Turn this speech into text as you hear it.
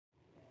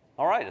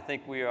All right, I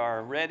think we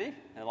are ready.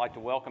 I'd like to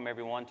welcome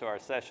everyone to our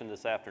session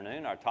this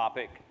afternoon. Our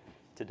topic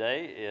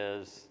today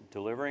is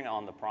delivering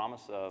on the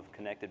promise of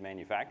connected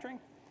manufacturing.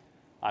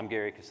 I'm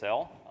Gary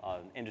Cassell,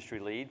 industry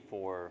lead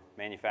for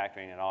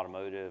manufacturing and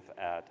automotive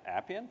at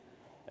Appian.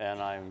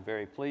 And I'm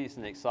very pleased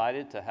and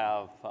excited to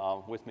have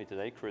with me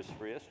today Chris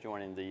Frias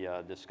joining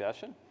the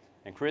discussion.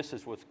 And Chris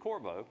is with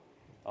Qorvo,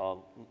 a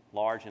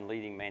large and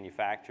leading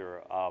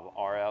manufacturer of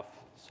RF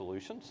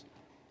solutions.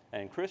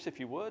 And Chris, if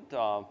you would,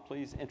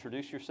 please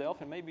introduce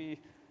yourself and maybe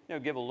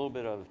give a little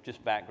bit of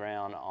just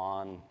background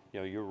on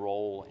your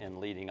role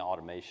in leading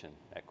automation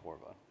at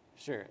Qorvo.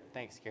 Sure,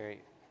 thanks,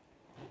 Gary.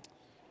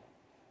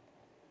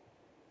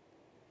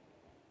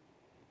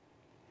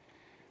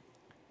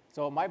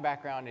 So my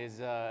background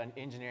is an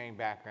engineering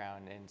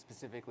background, and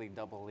specifically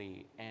double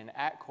E. And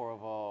at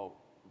Qorvo,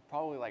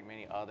 probably like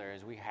many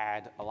others, we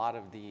had a lot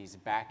of these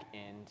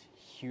back-end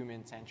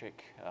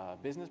human-centric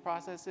business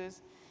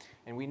processes.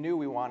 And we knew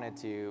we wanted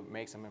to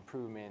make some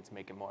improvements,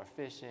 make it more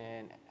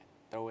efficient,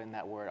 throw in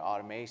that word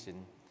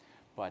automation.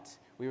 But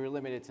we were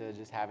limited to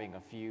just having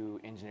a few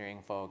engineering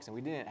folks, and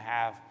we didn't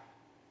have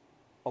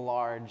a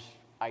large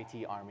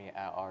IT army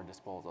at our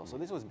disposal. So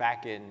this was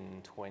back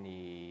in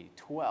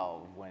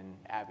 2012 when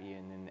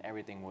Appian and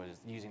everything was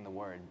using the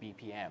word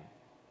BPM.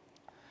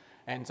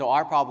 And so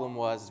our problem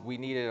was we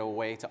needed a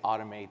way to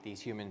automate these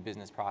human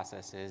business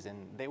processes,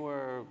 and they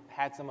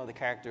had some of the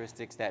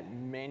characteristics that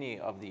many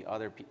of the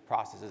other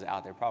processes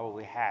out there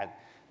probably had.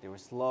 They were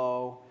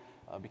slow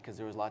because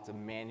there was lots of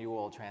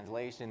manual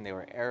translation. They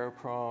were error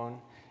prone.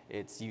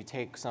 It's you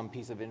take some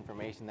piece of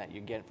information that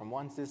you get from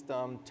one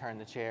system, turn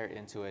the chair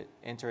into it,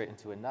 enter it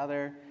into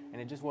another,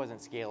 and it just wasn't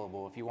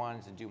scalable. If you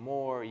wanted to do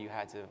more, you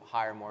had to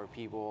hire more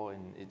people,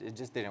 and it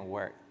just didn't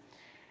work.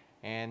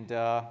 And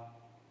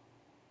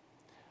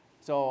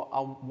so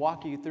I'll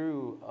walk you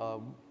through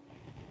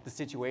the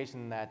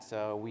situation that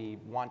we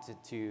wanted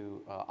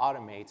to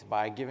automate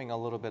by giving a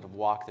little bit of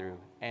walkthrough.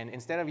 And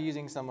instead of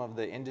using some of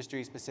the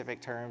industry-specific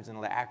terms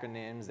and the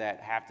acronyms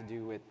that have to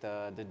do with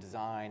the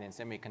design and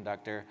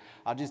semiconductor,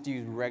 I'll just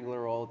use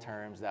regular old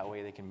terms. That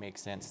way they can make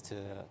sense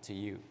to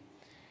you.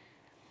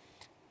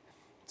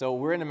 So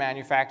we're in the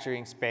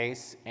manufacturing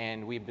space,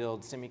 and we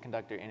build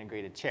semiconductor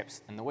integrated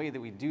chips. And the way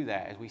that we do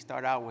that is we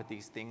start out with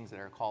these things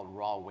that are called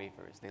raw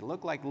wafers. They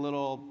look like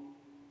little,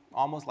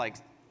 almost like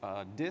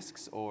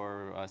discs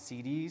or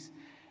CDs.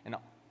 And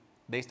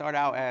they start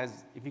out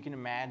as, if you can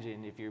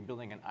imagine, if you're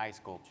building an ice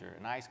sculpture.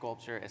 An ice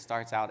sculpture, it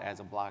starts out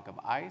as a block of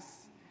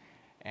ice,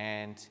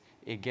 and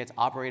it gets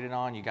operated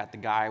on. You got the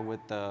guy with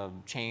the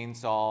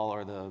chainsaw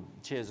or the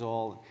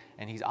chisel,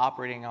 and he's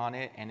operating on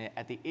it. And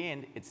at the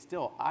end, it's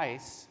still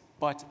ice,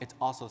 but it's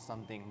also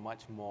something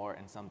much more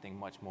and something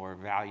much more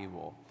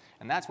valuable.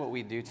 And that's what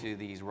we do to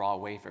these raw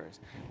wafers.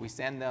 We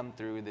send them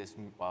through this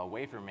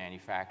wafer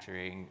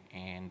manufacturing,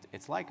 and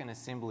it's like an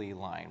assembly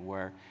line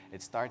where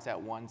it starts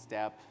at one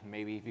step.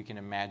 Maybe if you can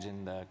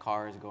imagine the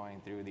cars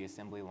going through the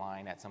assembly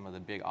line at some of the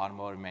big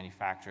automotive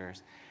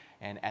manufacturers.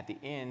 And at the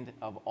end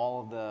of all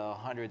of the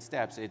 100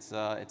 steps, it's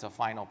a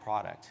final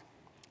product.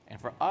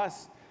 And for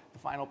us, the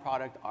final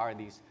product are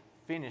these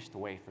finished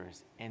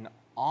wafers. And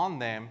on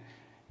them,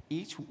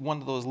 each one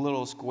of those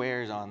little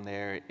squares on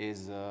there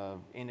is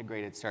an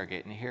integrated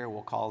circuit, and here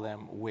we'll call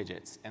them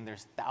widgets. And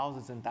there's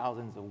thousands and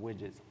thousands of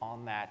widgets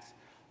on that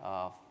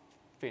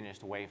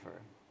finished wafer.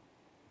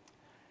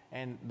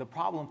 And the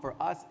problem for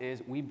us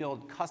is we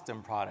build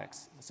custom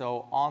products.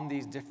 So on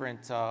these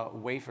different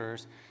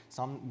wafers,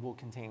 some will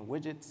contain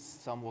widgets,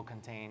 some will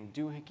contain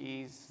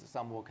doohickeys,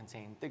 some will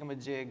contain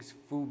thingamajigs,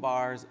 foo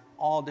bars,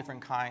 all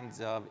different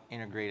kinds of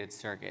integrated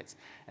circuits.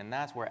 And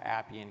that's where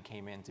Appian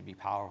came in to be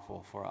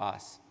powerful for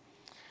us.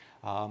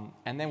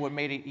 And then what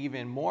made it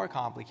even more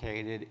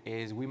complicated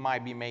is we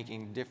might be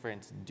making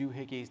different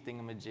doohickeys,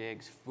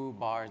 thingamajigs, foo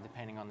bars,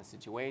 depending on the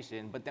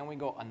situation, but then we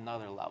go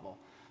another level.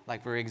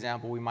 Like, for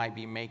example, we might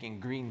be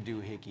making green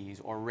doohickeys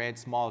or red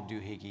small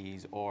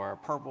doohickeys or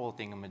purple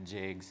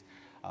thingamajigs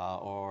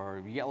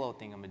or yellow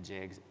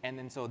thingamajigs. And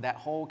then so that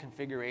whole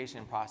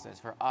configuration process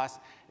for us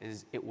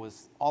it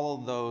was all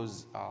of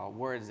those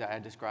words that I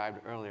described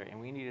earlier, and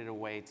we needed a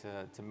way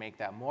to make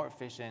that more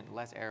efficient,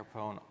 less error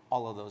prone,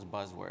 all of those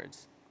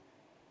buzzwords.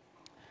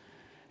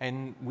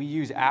 And we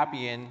use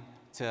Appian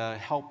to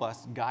help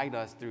us, guide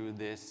us through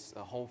this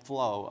whole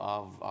flow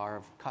of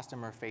our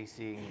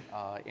customer-facing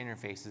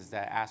interfaces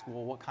that ask,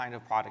 well, what kind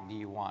of product do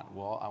you want?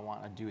 Well, I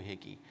want a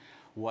doohickey.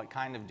 What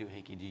kind of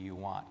doohickey do you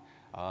want?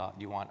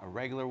 Do you want a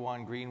regular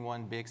one, green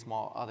one, big,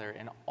 small, other?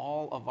 And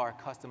all of our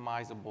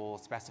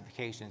customizable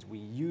specifications, we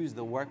use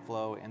the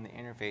workflow and the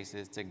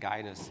interfaces to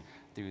guide us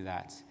through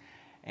that.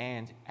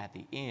 And at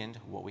the end,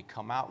 what we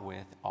come out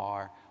with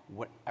are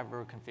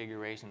whatever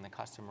configuration the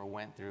customer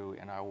went through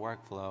in our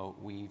workflow.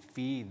 We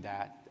feed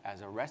that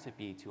as a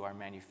recipe to our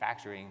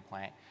manufacturing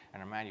plant,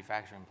 and our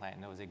manufacturing plant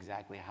knows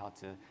exactly how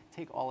to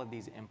take all of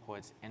these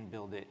inputs and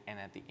build it, and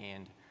at the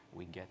end,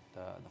 we get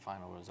the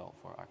final result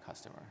for our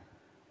customer.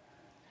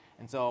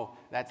 And so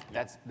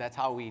that's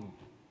how we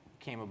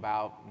came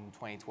about in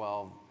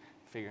 2012,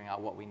 figuring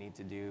out what we need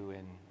to do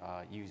and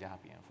use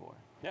Appian for.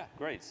 Yeah,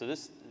 great. So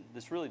this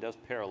really does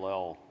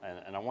parallel,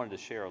 and I wanted to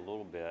share a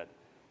little bit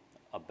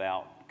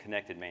about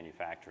connected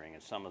manufacturing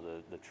and some of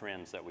the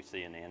trends that we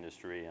see in the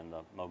industry and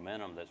the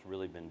momentum that's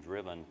really been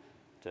driven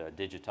to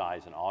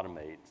digitize and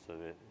automate. So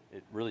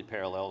it really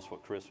parallels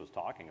what Chris was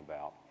talking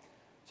about.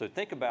 So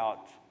think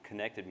about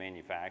connected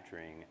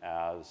manufacturing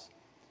as,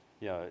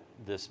 you know,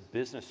 this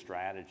business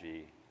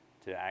strategy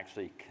to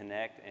actually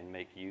connect and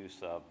make use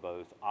of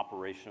both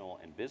operational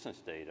and business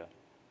data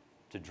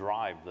to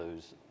drive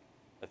those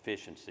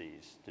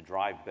efficiencies, to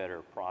drive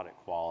better product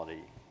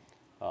quality,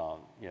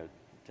 you know,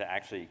 to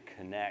actually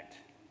connect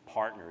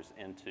partners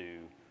into,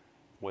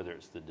 whether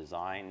it's the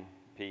design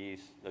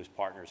piece, those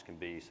partners can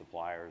be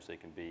suppliers, they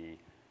can be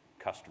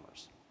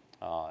customers.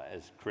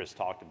 As Chris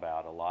talked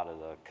about, a lot of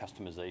the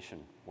customization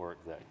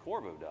work that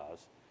Qorvo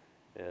does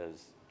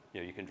is, you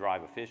know, you can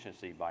drive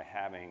efficiency by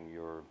having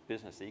your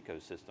business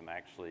ecosystem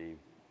actually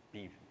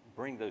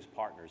bring those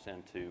partners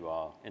into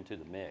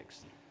the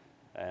mix.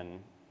 And,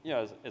 you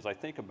know, as I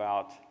think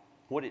about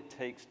what it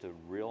takes to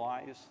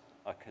realize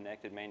a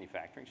connected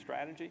manufacturing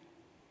strategy,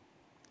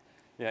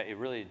 yeah, it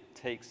really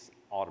takes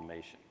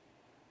automation,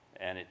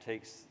 and it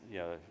takes, you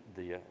know,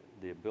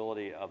 the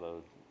ability of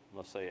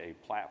let's say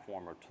a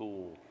platform or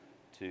tool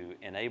to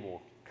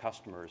enable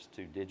customers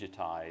to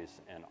digitize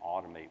and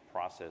automate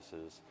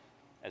processes,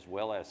 as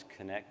well as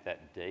connect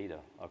that data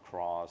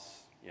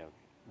across, you know,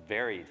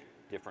 varied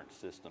different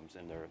systems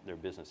in their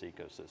business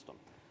ecosystem.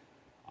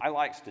 I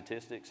like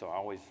statistics, so I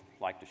always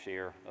like to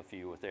share a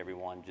few with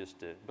everyone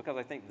because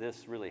I think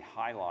this really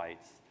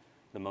highlights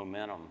the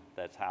momentum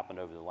that's happened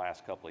over the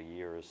last couple of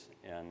years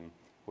and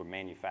where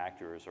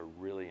manufacturers are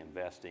really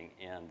investing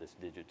in this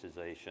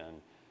digitization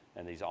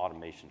and these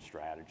automation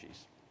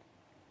strategies.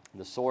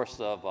 The source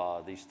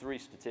of these three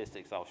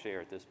statistics I'll share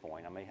at this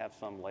point. I may have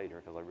some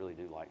later because I really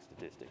do like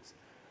statistics.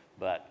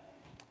 But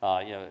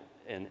you know,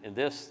 and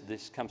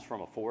this comes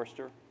from a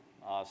Forrester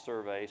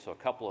survey. So a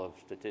couple of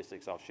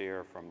statistics I'll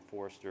share from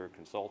Forrester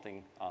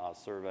Consulting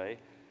survey,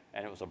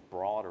 and it was a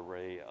broad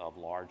array of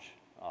large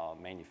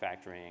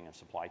manufacturing and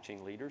supply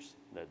chain leaders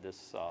that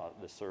this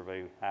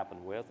survey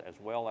happened with, as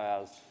well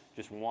as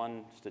just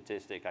one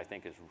statistic I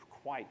think is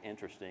quite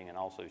interesting and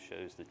also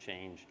shows the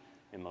change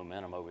in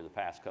momentum over the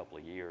past couple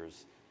of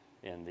years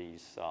in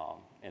this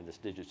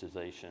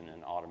digitization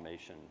and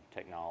automation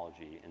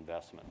technology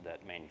investment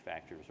that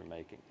manufacturers are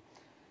making.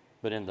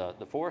 But in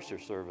the Forrester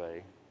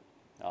survey,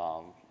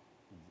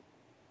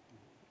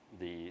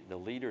 the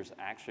leaders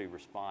actually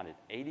responded.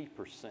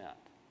 80%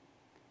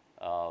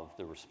 of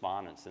the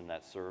respondents in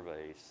that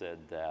survey said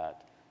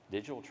that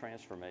digital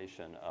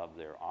transformation of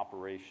their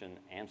operation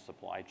and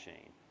supply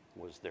chain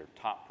was their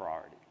top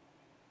priority.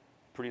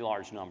 Pretty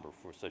large number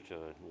for such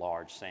a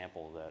large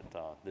sample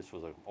that this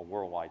was a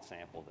worldwide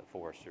sample that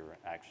Forrester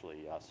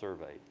actually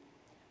surveyed.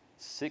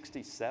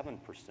 67%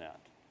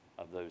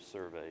 of those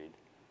surveyed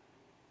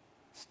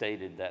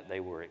stated that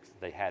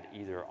they had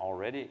either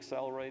already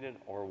accelerated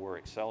or were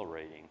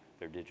accelerating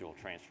their digital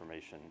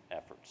transformation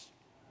efforts.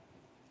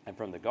 And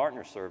from the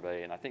Gartner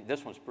survey, and I think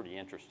this one's pretty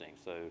interesting,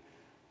 so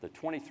the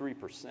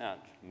 23%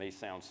 may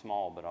sound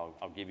small, but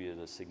I'll give you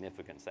the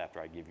significance after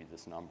I give you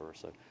this number.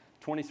 So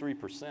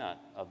 23%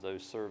 of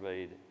those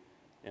surveyed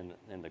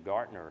in the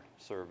Gartner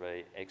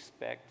survey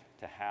expect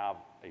to have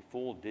a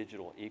full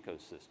digital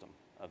ecosystem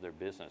of their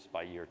business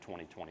by year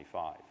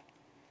 2025.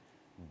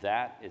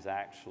 That is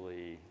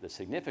actually, the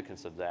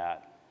significance of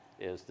that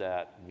is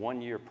that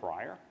 1 year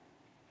prior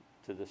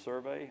to the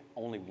survey,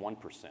 only 1%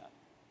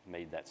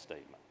 made that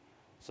statement.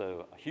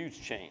 So a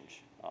huge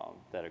change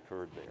that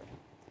occurred there.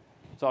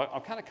 So I'll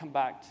kind of come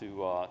back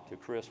to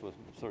Chris with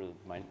sort of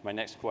my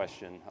next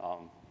question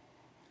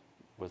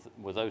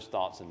with those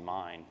thoughts in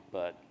mind.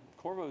 But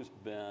Qorvo's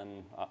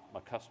been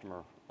a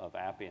customer of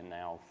Appian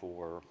now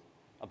for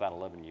about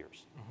 11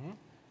 years.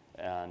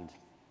 Mm-hmm. And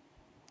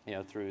you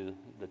know, through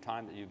the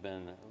time that you've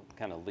been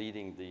kind of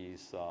leading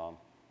these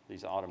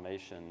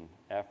automation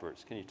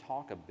efforts, can you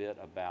talk a bit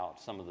about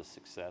some of the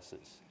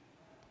successes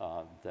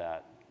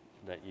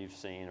that you've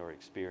seen or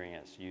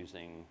experienced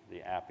using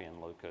the Appian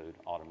low-code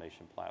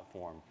automation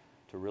platform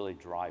to really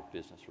drive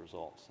business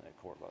results at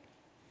Qorvo?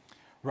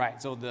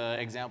 Right, so the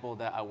example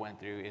that I went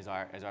through is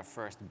our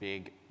first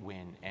big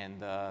win,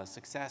 and the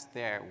success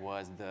there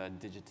was the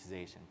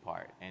digitization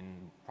part. And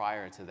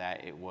prior to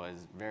that, it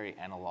was very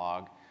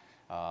analog,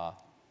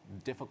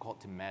 difficult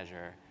to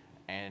measure,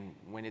 and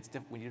when you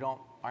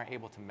aren't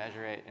able to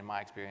measure it, in my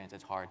experience,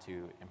 it's hard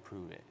to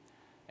improve it.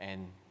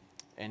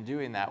 And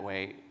doing that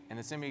way, in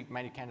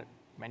the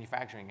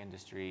manufacturing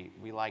industry,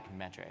 we like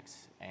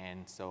metrics,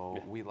 and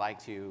so we like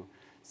to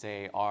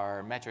say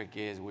our metric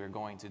is we're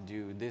going to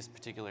do this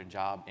particular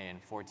job in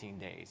 14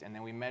 days, and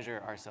then we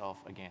measure ourselves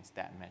against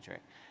that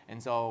metric.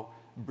 And so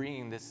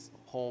bringing this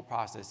whole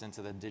process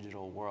into the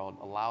digital world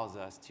allows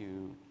us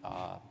to,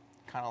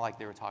 kind of like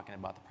they were talking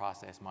about the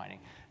process mining,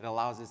 it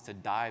allows us to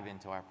dive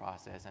into our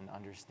process and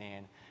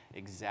understand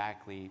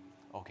exactly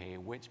okay,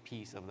 which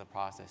piece of the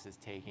process is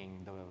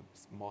taking the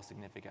most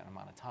significant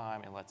amount of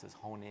time. It lets us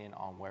hone in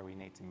on where we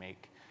need to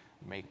make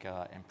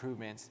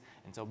improvements.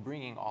 And so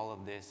bringing all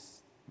of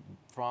this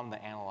from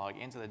the analog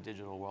into the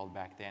digital world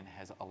back then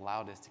has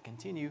allowed us to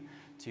continue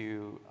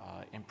to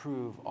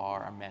improve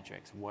our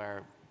metrics,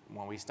 where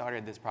when we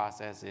started this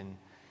process in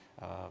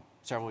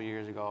several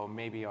years ago,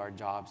 maybe our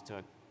jobs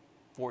took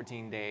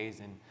 14 days,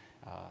 and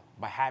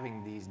by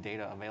having these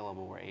data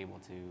available, we're able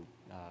to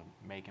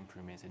make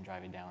improvements and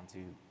drive it down to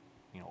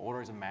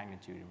orders of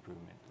magnitude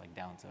improvement, like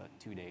down to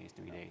 2 days,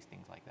 3 days,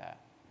 things like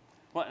that.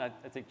 Well, and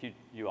I think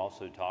you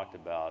also talked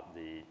about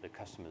the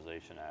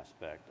customization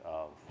aspect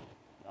of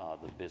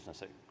the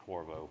business at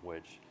Qorvo,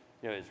 which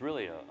is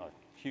really a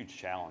huge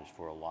challenge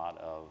for a lot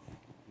of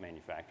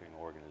manufacturing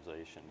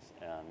organizations.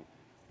 And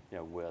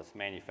with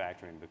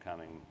manufacturing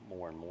becoming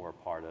more and more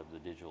part of the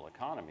digital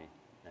economy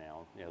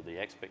now, the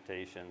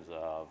expectations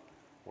of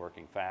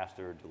working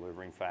faster,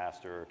 delivering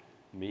faster,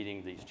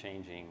 meeting these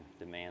changing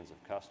demands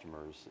of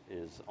customers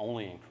is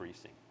only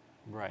increasing.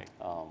 Right.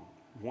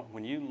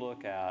 When you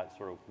look at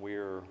sort of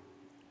where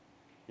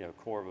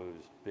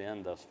Qorvo's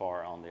been thus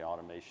far on the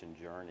automation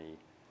journey,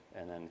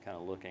 and then kind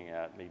of looking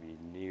at maybe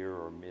near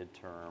or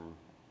midterm,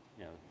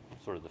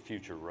 sort of the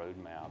future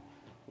roadmap,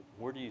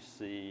 where do you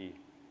see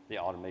the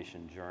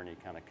automation journey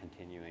kind of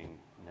continuing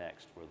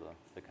next for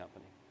the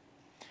company?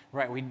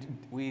 Right.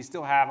 We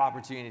still have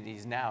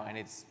opportunities now, and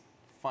it's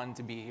fun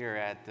to be here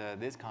at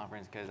this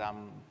conference because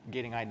I'm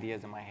getting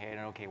ideas in my head,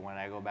 and okay, when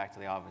I go back to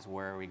the office,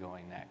 where are we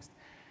going next?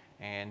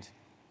 And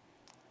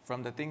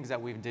from the things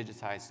that we've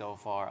digitized so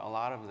far, a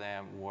lot of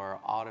them were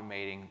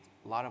automating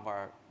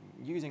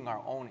using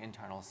our own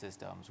internal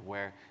systems,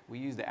 where we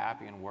use the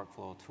Appian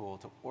workflow tool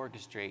to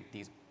orchestrate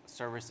these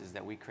services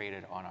that we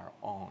created on our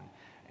own.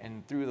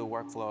 And through the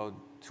workflow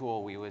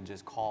tool, we would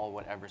just call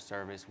whatever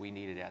service we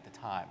needed at the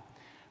time.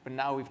 But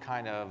now we've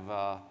kind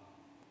of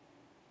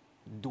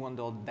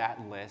dwindled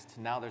that list.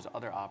 Now there's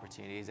other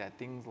opportunities that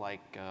things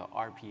like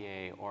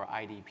RPA or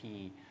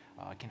IDP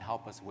can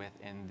help us with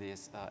in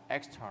this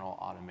external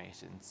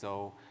automation.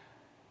 So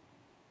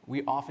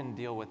we often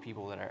deal with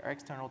people that are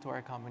external to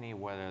our company,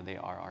 whether they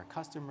are our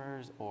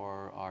customers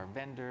or our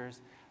vendors,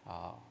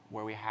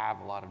 where we have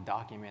a lot of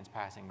documents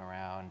passing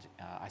around.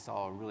 I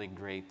saw a really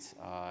great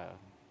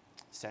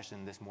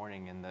session this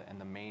morning in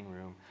the main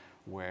room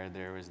where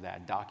there was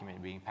that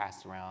document being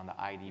passed around, the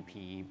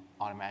IDP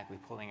automatically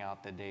pulling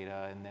out the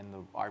data, and then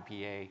the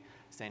RPA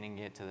sending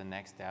it to the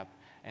next step.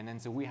 And then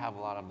so we have a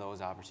lot of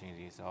those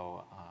opportunities.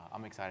 So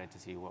I'm excited to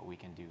see what we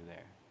can do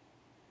there.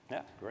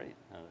 Yeah, great.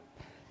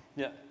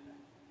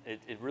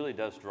 It really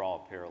does draw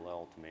a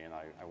parallel to me, and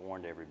I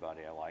warned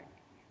everybody I like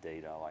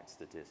data, I like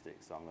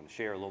statistics, so I'm going to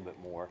share a little bit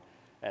more.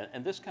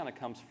 And this kind of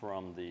comes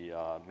from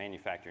the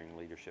Manufacturing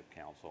Leadership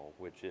Council,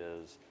 which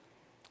is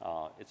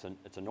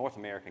it's a North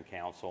American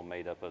council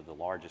made up of the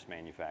largest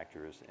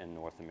manufacturers in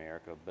North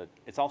America, but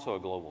it's also a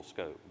global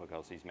scope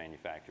because these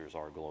manufacturers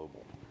are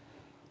global.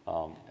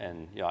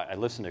 I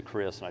listen to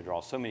Chris and I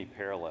draw so many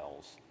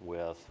parallels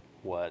with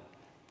what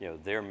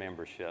their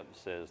membership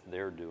says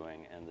they're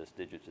doing in this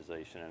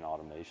digitization and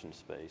automation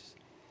space.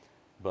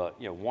 But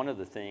one of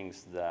the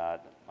things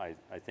that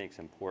I think is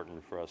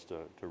important for us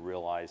to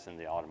realize in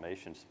the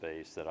automation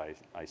space that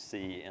I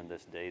see in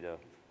this data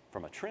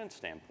from a trend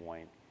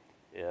standpoint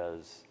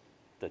is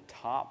the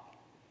top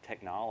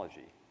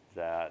technology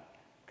that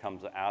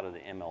comes out of the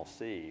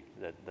MLC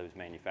that those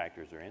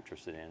manufacturers are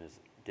interested in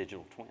is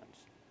digital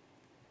twins.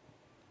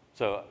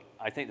 So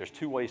I think there's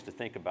two ways to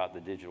think about the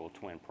digital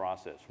twin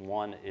process.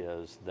 One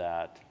is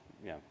that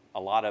a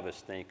lot of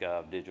us think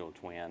of digital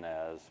twin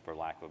as, for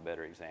lack of a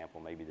better example,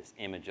 maybe this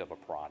image of a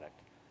product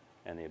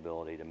and the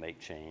ability to make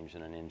change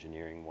in an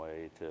engineering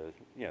way to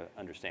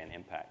understand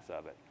impacts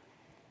of it.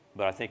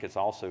 But I think it's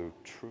also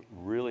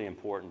really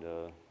important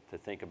to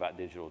think about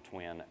digital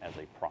twin as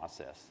a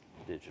process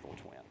digital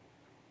twin,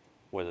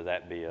 whether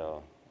that be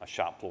a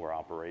shop floor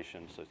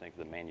operation, so think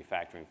of the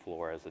manufacturing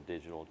floor as a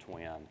digital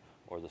twin,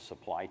 or the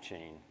supply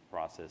chain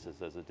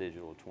processes as a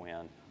digital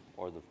twin,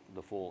 or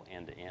the full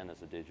end-to-end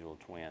as a digital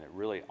twin. It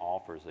really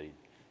offers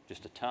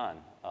just a ton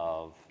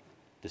of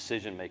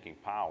decision-making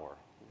power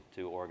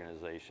to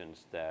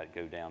organizations that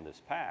go down this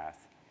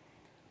path,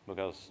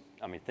 because,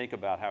 think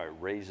about how it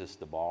raises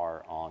the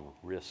bar on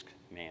risk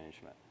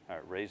management, how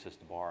it raises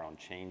the bar on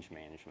change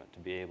management, to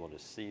be able to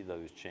see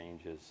those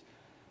changes,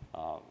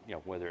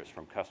 whether it's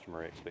from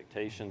customer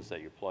expectations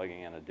that you're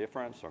plugging in a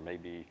difference, or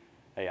maybe,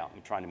 hey,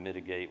 I'm trying to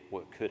mitigate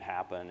what could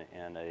happen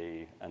in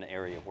an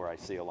area where I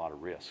see a lot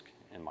of risk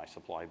in my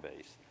supply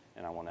base,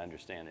 and I want to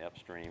understand the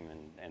upstream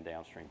and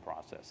downstream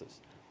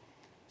processes.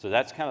 So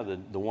that's kind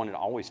of the one that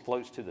always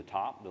floats to the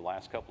top the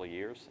last couple of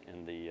years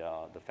in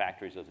the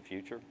Factories of the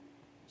Future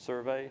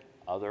survey.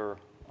 Other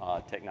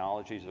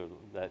technologies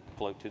that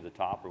float to the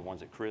top are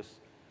ones that Chris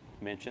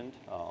mentioned,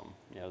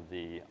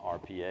 the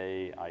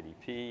RPA,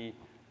 IDP,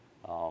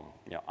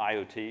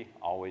 IoT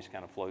always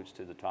kind of floats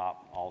to the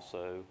top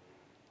also.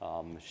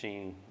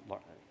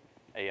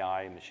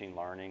 AI, machine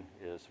learning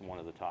is one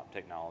of the top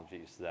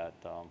technologies that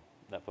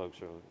that folks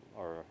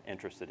are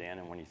interested in.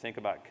 And when you think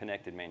about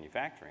connected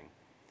manufacturing,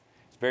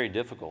 it's very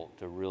difficult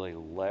to really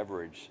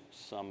leverage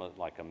some of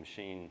like a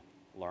machine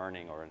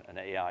learning or an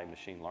AI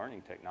machine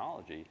learning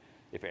technology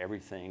if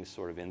everything's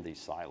sort of in these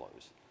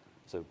silos.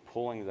 So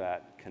pulling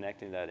that,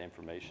 connecting that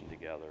information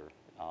together,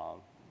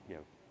 you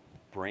know,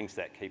 brings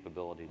that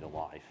capability to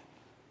life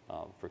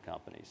for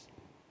companies.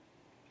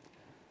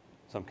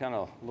 So I'm kind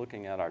of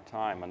looking at our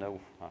time. I know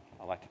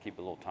I like to keep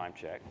a little time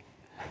check,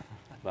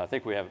 but I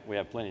think we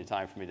have plenty of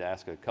time for me to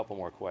ask a couple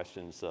more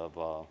questions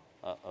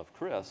of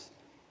Chris.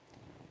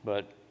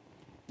 But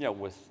you know,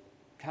 with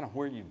kind of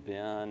where you've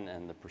been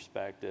and the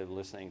perspective,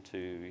 listening to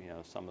you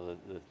know some of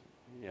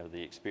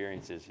the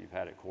experiences you've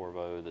had at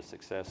Qorvo, the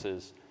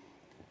successes,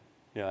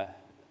 you know,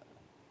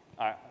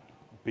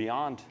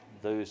 beyond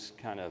those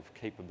kind of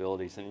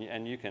capabilities,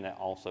 and you can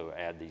also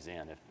add these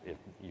in if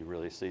you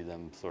really see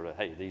them sort of,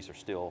 hey, these are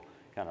still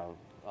kind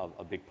of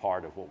a big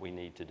part of what we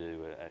need to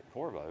do at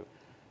Qorvo.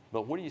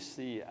 But what do you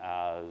see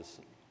as,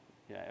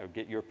 you know, or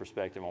get your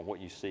perspective on what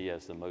you see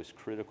as the most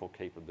critical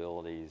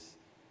capabilities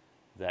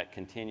that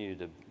continue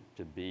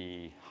to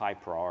be high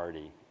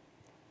priority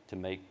to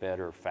make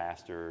better,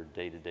 faster,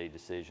 day-to-day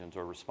decisions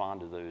or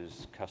respond to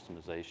those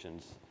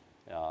customizations,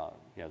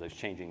 you know, those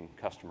changing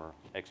customer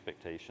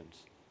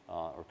expectations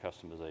or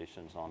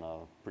customizations on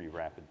a pretty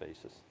rapid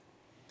basis?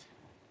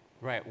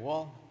 Right.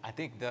 Well, I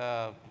think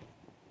the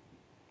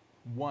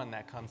one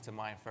that comes to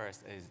mind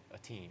first is a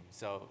team.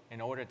 So in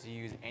order to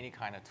use any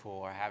kind of tool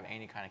or have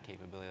any kind of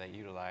capability that you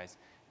utilize,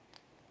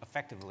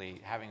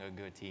 effectively having a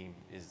good team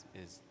is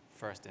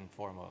first and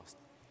foremost.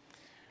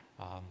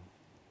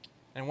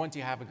 And once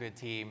you have a good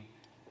team,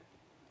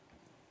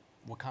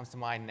 what comes to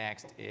mind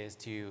next is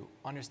to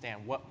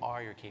understand what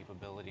are your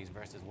capabilities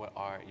versus what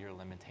are your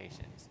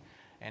limitations.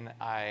 And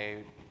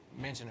I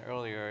mentioned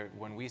earlier,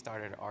 when we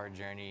started our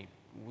journey,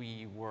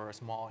 we were a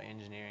small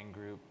engineering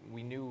group.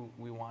 We knew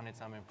we wanted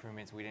some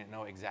improvements. We didn't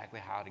know exactly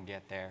how to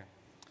get there.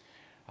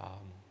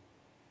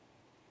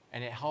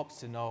 And it helps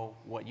to know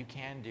what you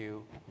can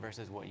do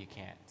versus what you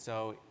can't.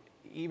 So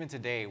even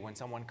today, when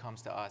someone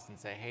comes to us and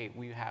say, hey,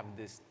 we have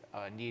this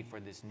need for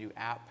this new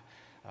app,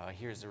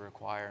 here's the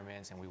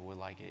requirements, and we would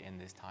like it in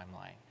this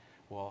timeline.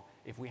 Well,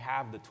 if we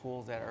have the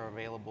tools that are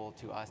available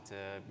to us to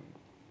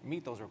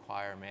meet those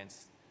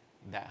requirements,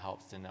 that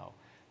helps to know.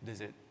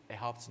 It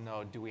helps to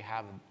know, do we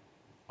have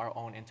our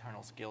own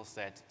internal skill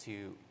set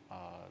to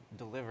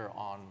deliver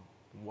on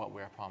what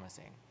we're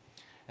promising?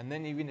 And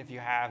then even if you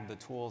have the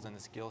tools and the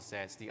skill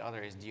sets, the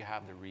other is, do you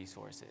have the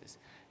resources?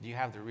 Do you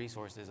have the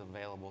resources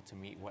available to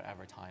meet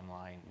whatever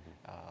timeline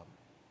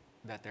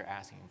that they're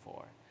asking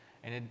for?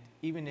 And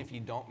even if you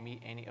don't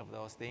meet any of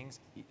those things,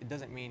 it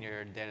doesn't mean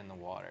you're dead in the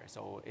water.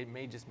 So it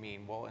may just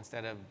mean, well,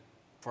 instead of,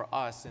 for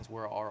us, since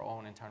we're our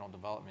own internal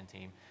development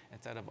team,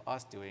 instead of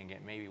us doing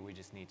it, maybe we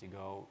just need to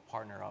go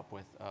partner up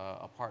with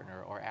a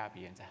partner or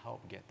Appian to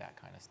help get that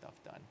kind of stuff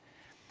done.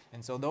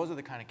 And so those are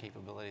the kind of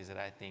capabilities that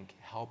I think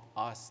help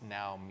us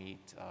now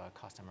meet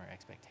customer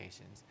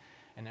expectations.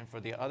 And then for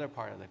the other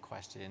part of the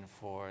question,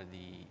 for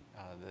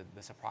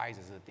the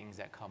surprises, the things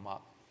that come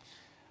up,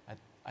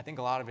 I think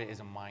a lot of it is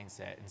a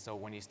mindset. And so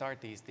when you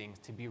start these things,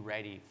 to be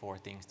ready for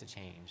things to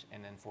change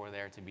and then for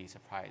there to be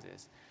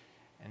surprises.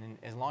 And then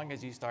as long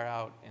as you start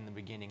out in the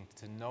beginning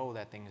to know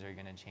that things are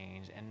going to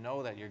change and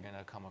know that you're going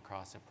to come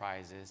across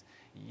surprises,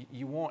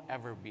 you won't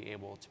ever be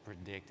able to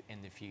predict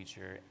in the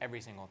future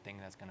every single thing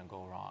that's going to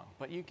go wrong.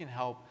 But you can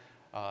help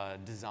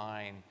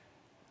design.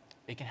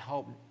 It can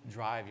help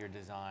drive your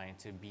design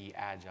to be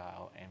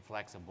agile and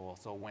flexible.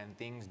 So when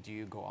things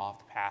do go off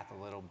the path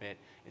a little bit,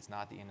 it's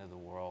not the end of the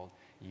world.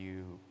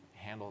 You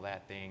handle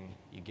that thing,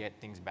 you get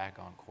things back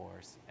on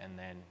course, and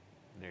then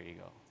there you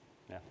go.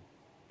 Yeah.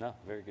 No,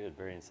 very good,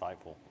 very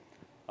insightful.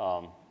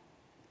 Kind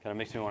of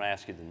makes me want to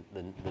ask you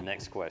the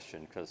next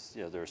question, because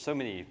you know there are so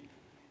many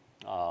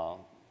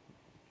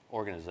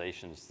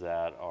organizations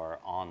that are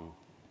on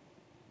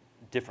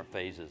different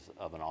phases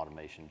of an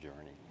automation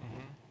journey.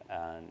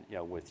 And you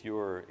know, with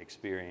your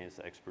experience,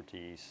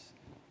 expertise,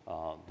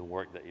 the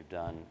work that you've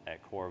done at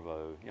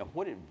Qorvo, you know,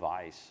 what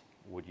advice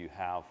would you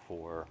have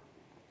for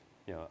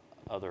you know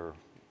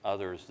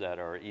others that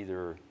are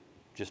either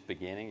just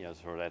beginning, you know,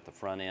 sort of at the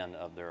front end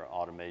of their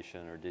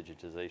automation or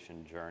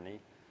digitization journey,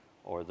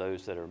 or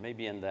those that are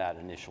maybe in that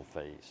initial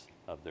phase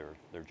of their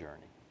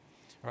journey?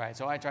 Right.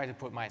 So I tried to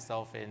put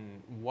myself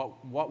in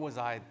what was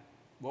my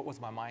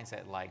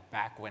mindset like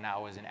back when I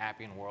was in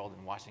Appian world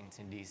in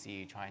Washington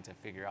D.C. trying to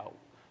figure out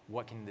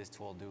what can this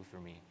tool do for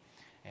me,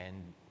 and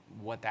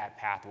what that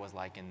path was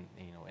like in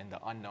the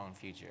unknown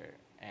future.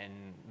 And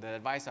the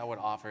advice I would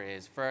offer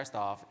is, first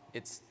off,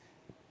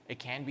 it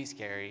can be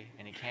scary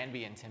and it can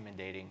be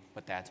intimidating,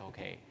 but that's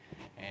okay.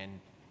 And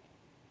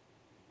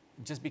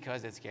just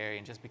because it's scary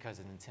and just because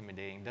it's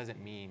intimidating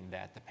doesn't mean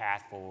that the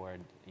path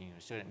forward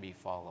shouldn't be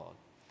followed.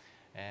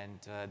 And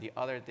the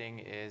other thing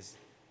is,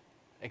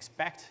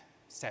 expect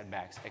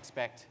setbacks,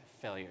 expect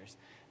failures.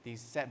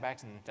 These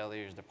setbacks and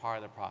failures, they're part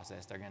of the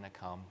process. They're going to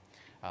come.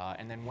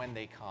 And then when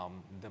they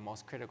come, the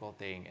most critical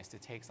thing is to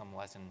take some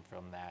lesson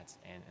from that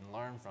and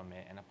learn from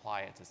it and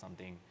apply it to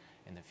something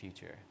in the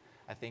future.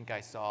 I think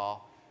I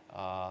saw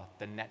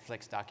the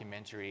Netflix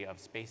documentary of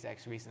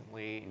SpaceX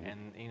recently,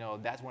 and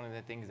that's one of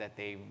the things that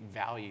they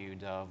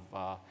valued of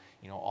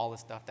all the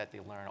stuff that they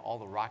learned, all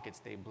the rockets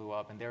they blew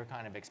up, and they were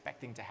kind of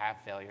expecting to have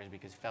failures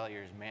because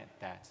failures meant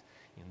that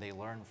they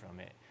learned from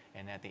it,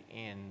 and at the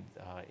end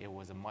it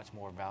was a much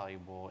more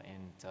valuable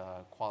and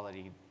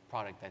quality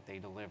product that they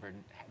delivered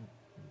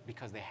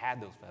because they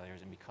had those failures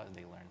and because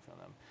they learned from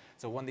them.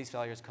 So when these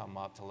failures come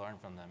up, to learn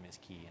from them is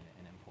key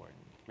and important.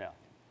 Yeah.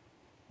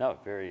 No,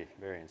 very,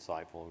 very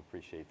insightful.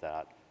 Appreciate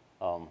that.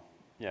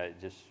 Yeah, it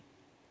just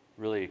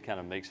really kind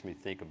of makes me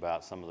think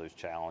about some of those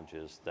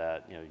challenges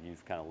that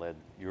you've kind of led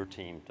your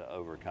team to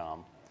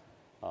overcome,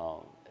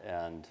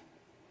 and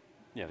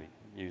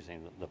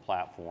using the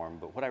platform.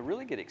 But what I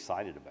really get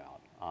excited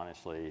about,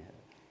 honestly,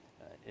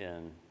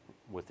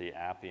 with the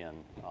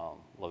Appian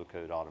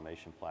low-code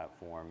automation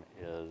platform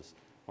is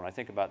when I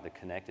think about the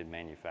connected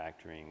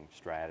manufacturing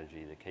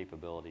strategy, the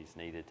capabilities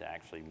needed to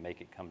actually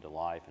make it come to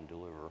life and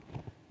deliver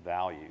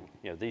value.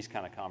 These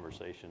kind of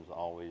conversations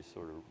always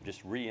sort of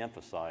just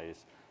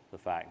re-emphasize the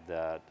fact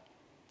that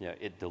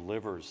it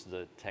delivers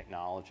the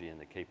technology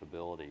and the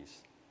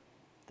capabilities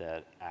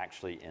that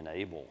actually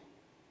enable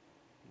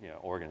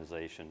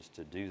organizations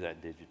to do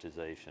that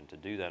digitization, to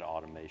do that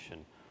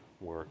automation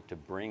work, to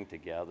bring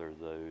together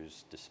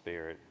those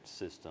disparate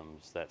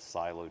systems, that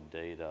siloed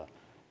data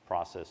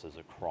processes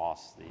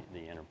across the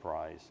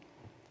enterprise.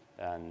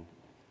 And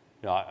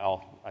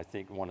I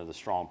think one of the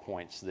strong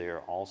points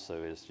there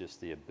also is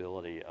just the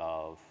ability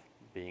of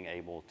being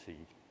able to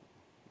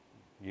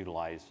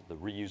utilize the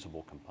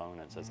reusable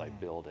components as I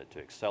build it to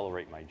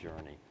accelerate my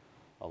journey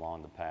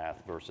along the path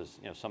versus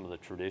some of the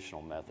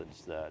traditional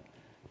methods that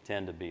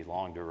tend to be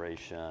long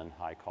duration,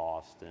 high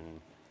cost,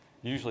 and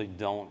usually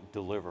don't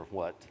deliver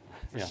what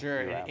For sure,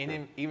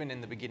 and even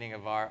in the beginning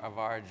of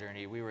our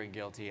journey, we were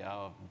guilty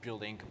of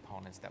building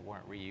components that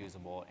weren't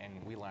reusable,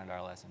 and we learned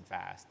our lesson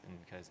fast. And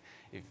because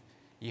if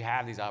you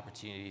have these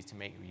opportunities to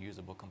make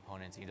reusable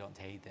components and you don't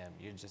take them,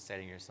 you're just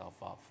setting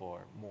yourself up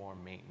for more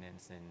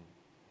maintenance and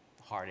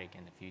heartache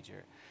in the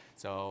future.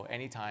 So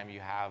anytime you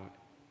have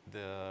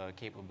the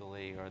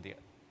capability or the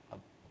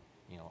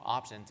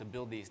option to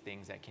build these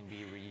things that can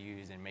be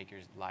reused and make your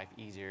life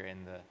easier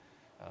in the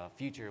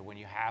future when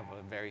you have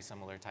a very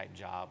similar type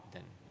job,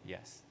 then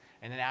yes.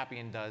 And then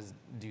Appian does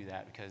do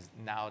that because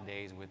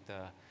nowadays with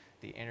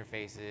the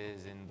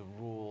interfaces and the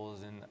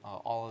rules and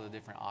all of the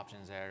different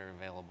options that are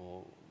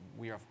available,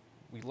 we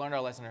learned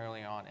our lesson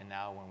early on, and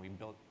now when we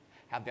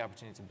have the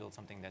opportunity to build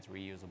something that's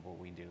reusable,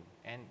 we do,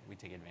 and we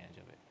take advantage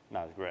of it.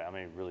 No, it's great. I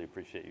mean, really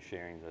appreciate you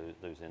sharing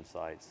those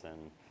insights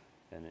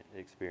and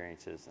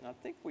experiences. And I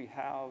think we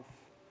have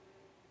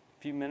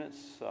a few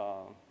minutes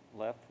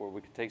left where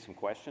we could take some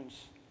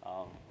questions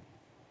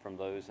from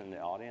those in the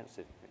audience,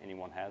 if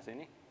anyone has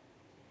any.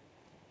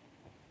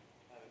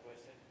 I have a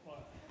question. Well,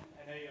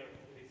 I know you're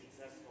pretty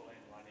successful in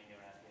running your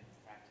Appian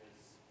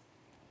practice.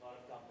 A lot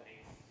of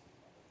companies.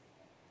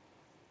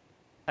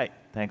 Hi,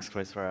 thanks,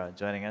 Chris, for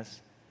joining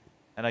us.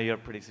 I know you're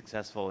pretty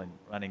successful in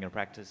running your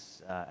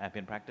practice,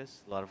 Appian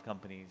practice. A lot of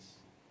companies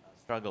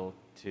struggle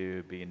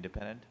to be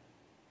independent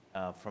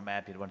from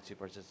Appian. Once you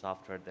purchase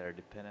software, they're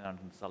dependent on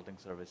consulting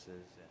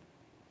services and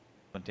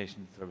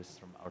implementation services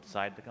from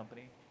outside the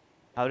company.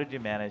 How did you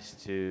manage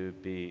to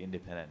be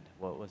independent?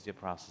 What was your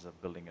process of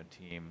building your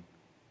team?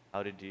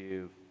 How did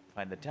you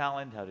find the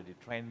talent? How did you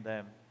train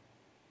them?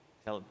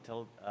 Tell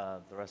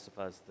the rest of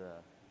us the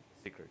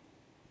secret.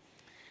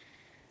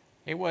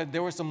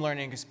 There were some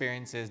learning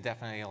experiences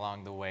definitely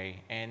along the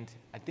way, and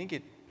I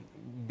think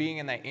being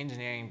in that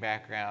engineering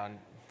background,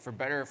 for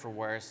better or for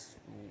worse,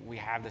 we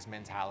have this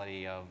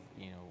mentality of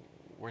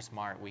we're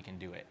smart, we can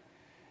do it,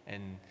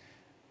 and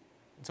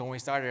so when we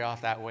started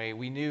off that way,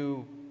 we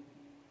knew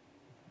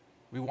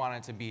we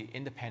wanted to be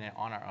independent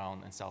on our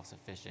own and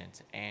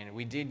self-sufficient, and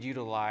we did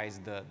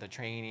utilize the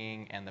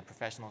training and the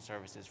professional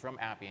services from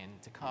Appian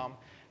to come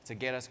to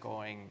get us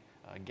going,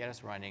 get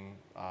us running,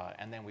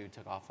 and then we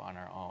took off on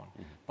our own.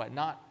 But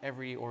not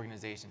every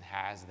organization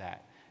has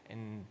that,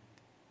 and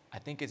I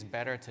think it's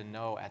better to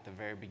know at the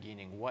very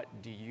beginning, what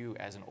do you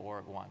as an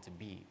org want to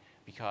be?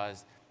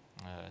 Because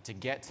to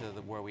get to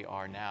where we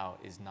are now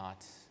is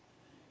not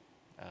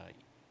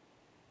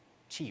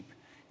cheap.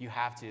 You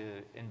have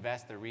to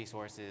invest the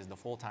resources, the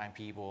full-time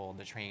people,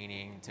 the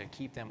training to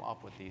keep them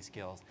up with these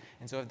skills.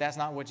 And so if that's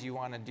not what you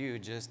want to do,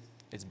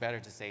 it's better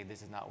to say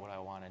this is not what I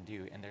want to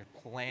do. And there's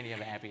plenty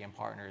of Appian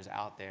partners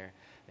out there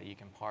that you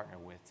can partner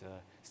with to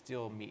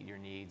still meet your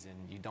needs, and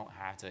you don't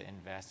have to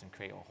invest and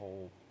create a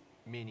whole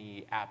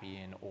mini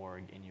Appian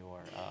org in your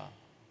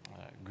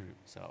group.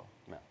 So,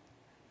 yeah.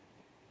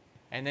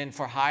 And then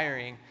for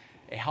hiring,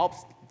 it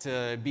helps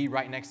to be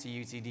right next to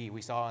UTD.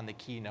 We saw in the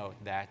keynote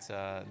that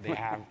they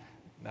have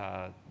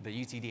the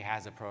UTD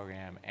has a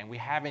program, and we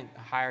haven't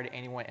hired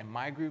anyone in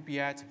my group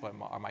yet, but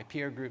my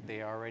peer group,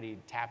 they already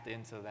tapped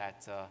into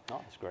that, Oh,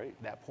 that's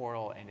great. that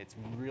portal, and it's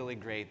really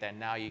great that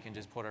now you can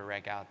just put a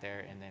rec out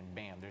there, and then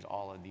bam, there's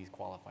all of these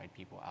qualified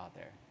people out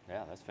there.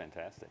 Yeah, that's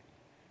fantastic.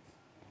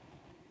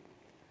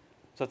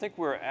 So I think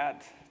we're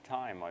at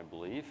time, I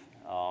believe.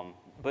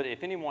 But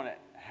if anyone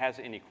has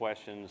any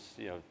questions,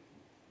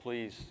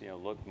 please,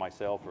 look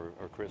myself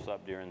or Chris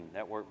up during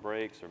network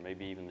breaks or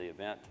maybe even the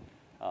event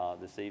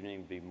this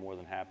evening. Be more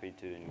than happy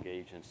to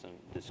engage in some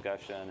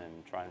discussion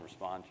and try and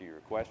respond to your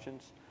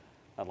questions.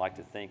 I'd like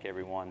to thank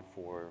everyone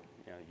for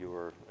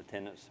your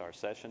attendance to our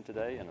session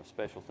today, and a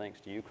special thanks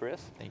to you,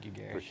 Chris. Thank you,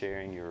 Gary. For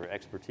sharing your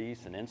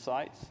expertise and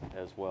insights,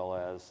 as well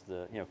as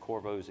the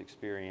Qorvo's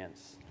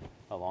experience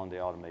along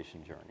the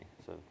automation journey.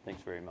 So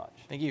thanks very much.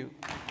 Thank you.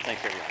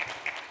 Thanks,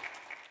 everyone.